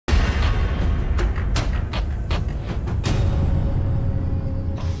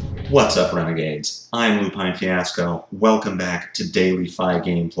What's up, Renegades? I'm Lupine Fiasco. Welcome back to Daily Fi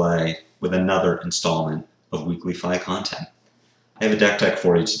Gameplay with another installment of weekly Fi content. I have a deck tech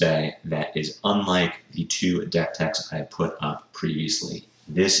for you today that is unlike the two deck techs I put up previously.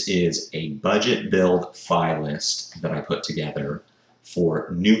 This is a budget build Fi list that I put together for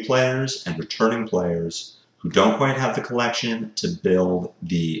new players and returning players who don't quite have the collection to build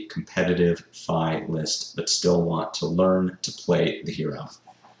the competitive Fi list but still want to learn to play the hero.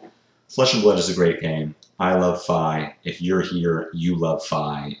 Flesh and Blood is a great game. I love Fi. If you're here, you love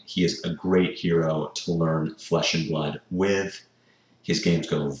Fi. He is a great hero to learn Flesh and Blood with. His games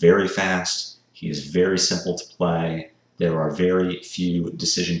go very fast. He is very simple to play. There are very few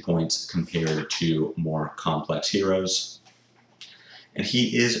decision points compared to more complex heroes. And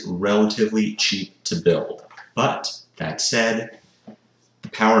he is relatively cheap to build. But, that said, the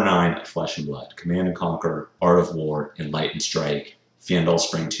Power 9 of Flesh and Blood, Command and Conquer, Art of War, Enlightened Strike, Fiandal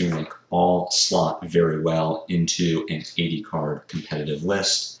Spring Tunic all slot very well into an 80-card competitive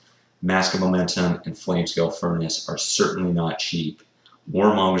list. Mask of Momentum and Flamescale Furnace are certainly not cheap.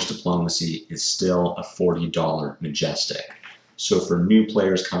 Warmonger's Diplomacy is still a $40 Majestic. So for new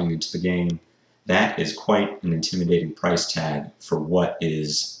players coming into the game, that is quite an intimidating price tag for what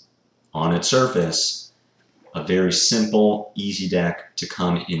is, on its surface, a very simple, easy deck to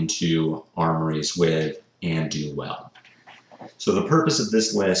come into armories with and do well. So the purpose of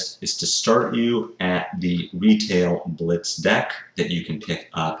this list is to start you at the retail Blitz deck that you can pick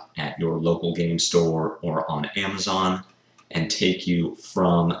up at your local game store or on Amazon and take you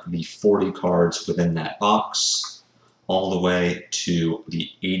from the 40 cards within that box all the way to the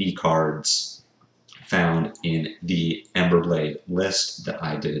 80 cards found in the Emberblade list that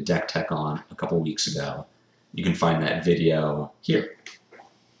I did a deck tech on a couple weeks ago. You can find that video here.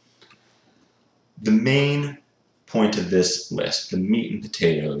 The main point of this list, the meat and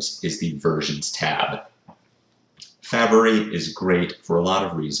potatoes, is the versions tab. Fabury is great for a lot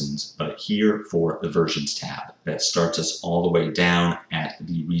of reasons, but here for the versions tab that starts us all the way down at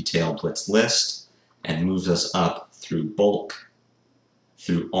the retail Blitz list and moves us up through bulk,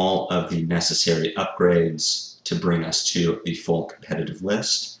 through all of the necessary upgrades to bring us to the full competitive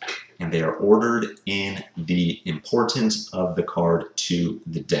list, and they are ordered in the importance of the card to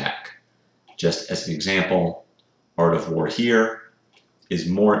the deck. Just as an example, Art of War here is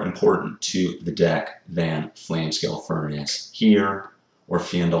more important to the deck than Flamescale Furnace here or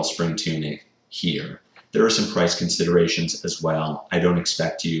Fiandal Spring Tunic here. There are some price considerations as well. I don't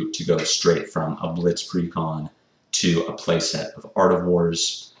expect you to go straight from a Blitz precon to a playset of Art of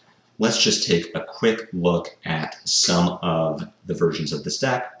Wars. Let's just take a quick look at some of the versions of this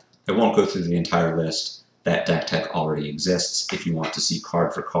deck. I won't go through the entire list. That deck tech already exists if you want to see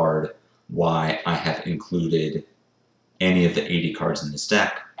card for card why I have included any of the 80 cards in this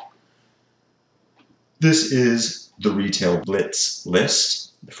deck. This is the retail Blitz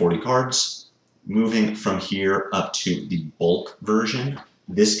list, the 40 cards. Moving from here up to the bulk version,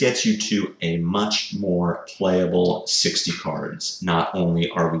 this gets you to a much more playable 60 cards. Not only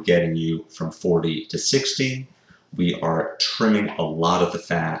are we getting you from 40 to 60, we are trimming a lot of the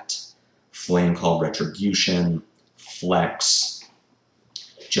fat, Flame Call Retribution, Flex,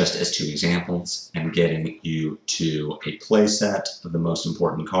 just as two examples, and getting you to a playset of the most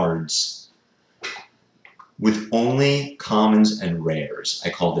important cards with only commons and rares. I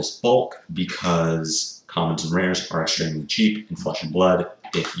call this bulk because commons and rares are extremely cheap in Flesh and Blood.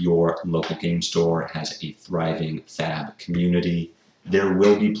 If your local game store has a thriving fab community, there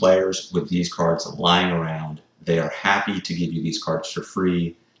will be players with these cards lying around. They are happy to give you these cards for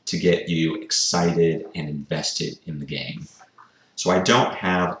free to get you excited and invested in the game. So I don't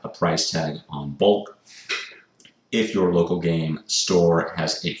have a price tag on bulk. If your local game store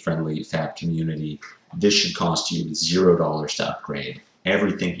has a friendly fab community, this should cost you $0 to upgrade.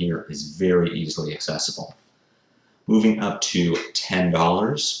 Everything here is very easily accessible. Moving up to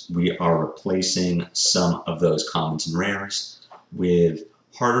 $10, we are replacing some of those commons and rares with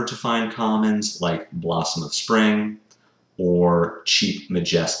harder to find commons like Blossom of Spring or cheap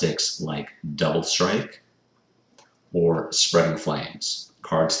Majestics like Double Strike or Spreading Flames,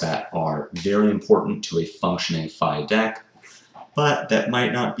 cards that are very important to a functioning Fi deck, but that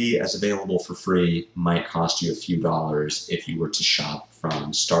might not be as available for free, might cost you a few dollars if you were to shop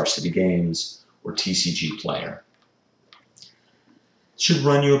from Star City Games or TCG Player. It should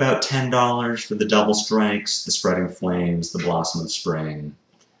run you about $10 for the Double Strikes, the Spreading Flames, the Blossom of Spring,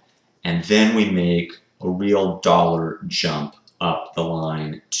 and then we make a real dollar jump up the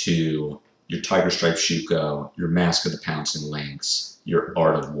line to your Tiger Stripe Shuko, your Mask of the Pouncing Lynx, your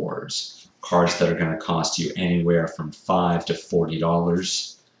Art of Wars. Cards that are going to cost you anywhere from $5 to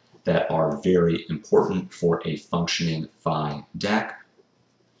 $40. that are very important for a functioning Fai deck,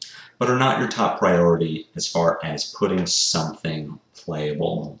 but are not your top priority as far as putting something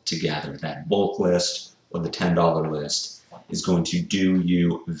playable together. That bulk list or the $10 list is going to do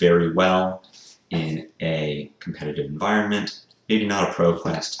you very well in a competitive environment. Maybe not a Pro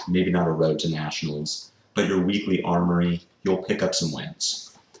Quest, maybe not a Road to Nationals, but your weekly armory, you'll pick up some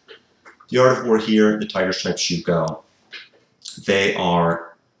wins. The Art of War here, the Tiger Stripe Shuko, they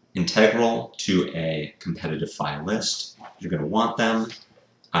are integral to a competitive Fai list. You're going to want them.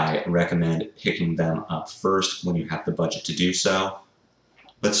 I recommend picking them up first when you have the budget to do so,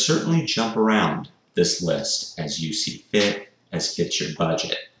 but certainly jump around this list as you see fit, as fits your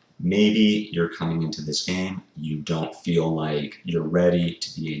budget. Maybe you're coming into this game, you don't feel like you're ready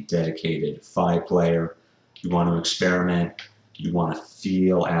to be a dedicated Fai player. You want to experiment, you want to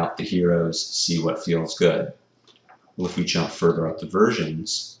feel out the heroes, see what feels good. Well, if we jump further up the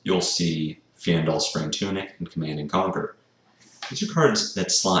versions, you'll see Fiandal Spring Tunic and Command and Conquer. These are cards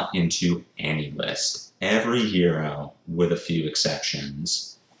that slot into any list. Every hero, with a few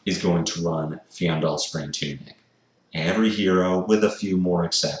exceptions, is going to run Fiandal Spring Tunic. Every hero, with a few more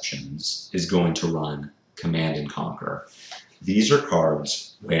exceptions, is going to run Command and Conquer. These are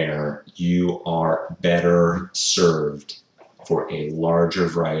cards where you are better served for a larger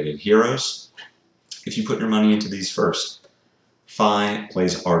variety of heroes if you put your money into these first. Fai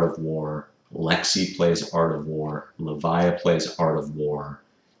plays Art of War, Lexi plays Art of War, Levia plays Art of War,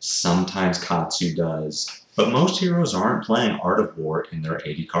 sometimes Katsu does, but most heroes aren't playing Art of War in their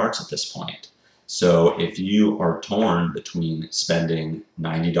 80 cards at this point. So if you are torn between spending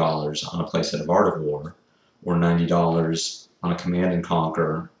 $90 on a playset of Art of War or $90 on a Command and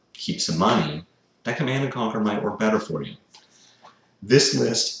Conquer, keep some money, that Command and Conquer might work better for you. This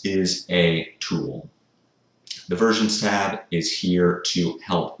list is a tool. The Versions tab is here to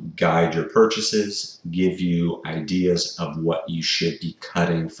help guide your purchases, give you ideas of what you should be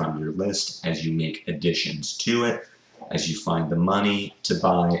cutting from your list as you make additions to it. As you find the money to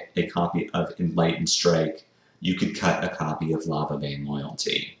buy a copy of Enlightened Strike, you could cut a copy of Lava Vein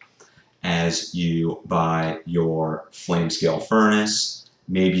Loyalty. As you buy your Flamescale Furnace,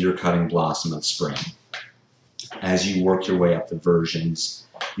 maybe you're cutting Blossom of Spring. As you work your way up the versions,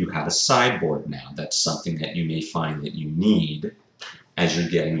 you have a sideboard now. That's something that you may find that you need as you're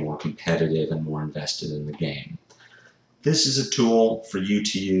getting more competitive and more invested in the game. This is a tool for you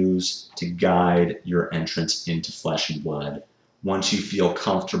to use to guide your entrance into Flesh and Blood. Once you feel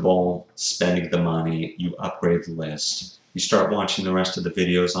comfortable spending the money, you upgrade the list. You start watching the rest of the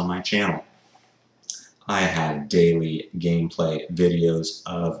videos on my channel. I have daily gameplay videos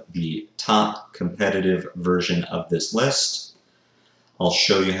of the top competitive version of this list. I'll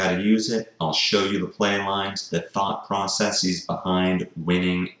show you how to use it. I'll show you the play lines, the thought processes behind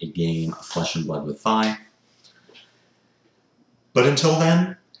winning a game of Flesh and Blood with Fai. But until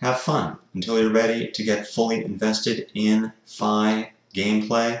then, have fun. Until you're ready to get fully invested in Fai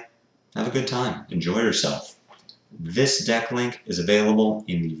gameplay, have a good time. Enjoy yourself. This deck link is available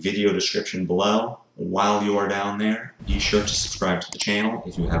in the video description below. While you are down there, be sure to subscribe to the channel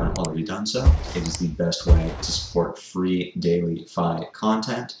if you haven't already done so. It is the best way to support free daily Fai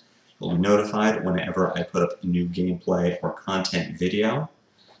content. You'll be notified whenever I put up a new gameplay or content video.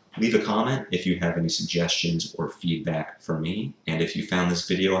 Leave a comment if you have any suggestions or feedback for me, and if you found this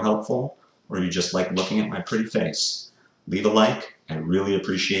video helpful, or you just like looking at my pretty face, leave a like. I really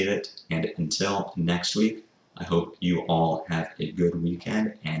appreciate it, and until next week, I hope you all have a good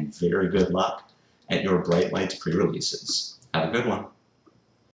weekend and very good luck at your Bright Lights pre-releases. Have a good one.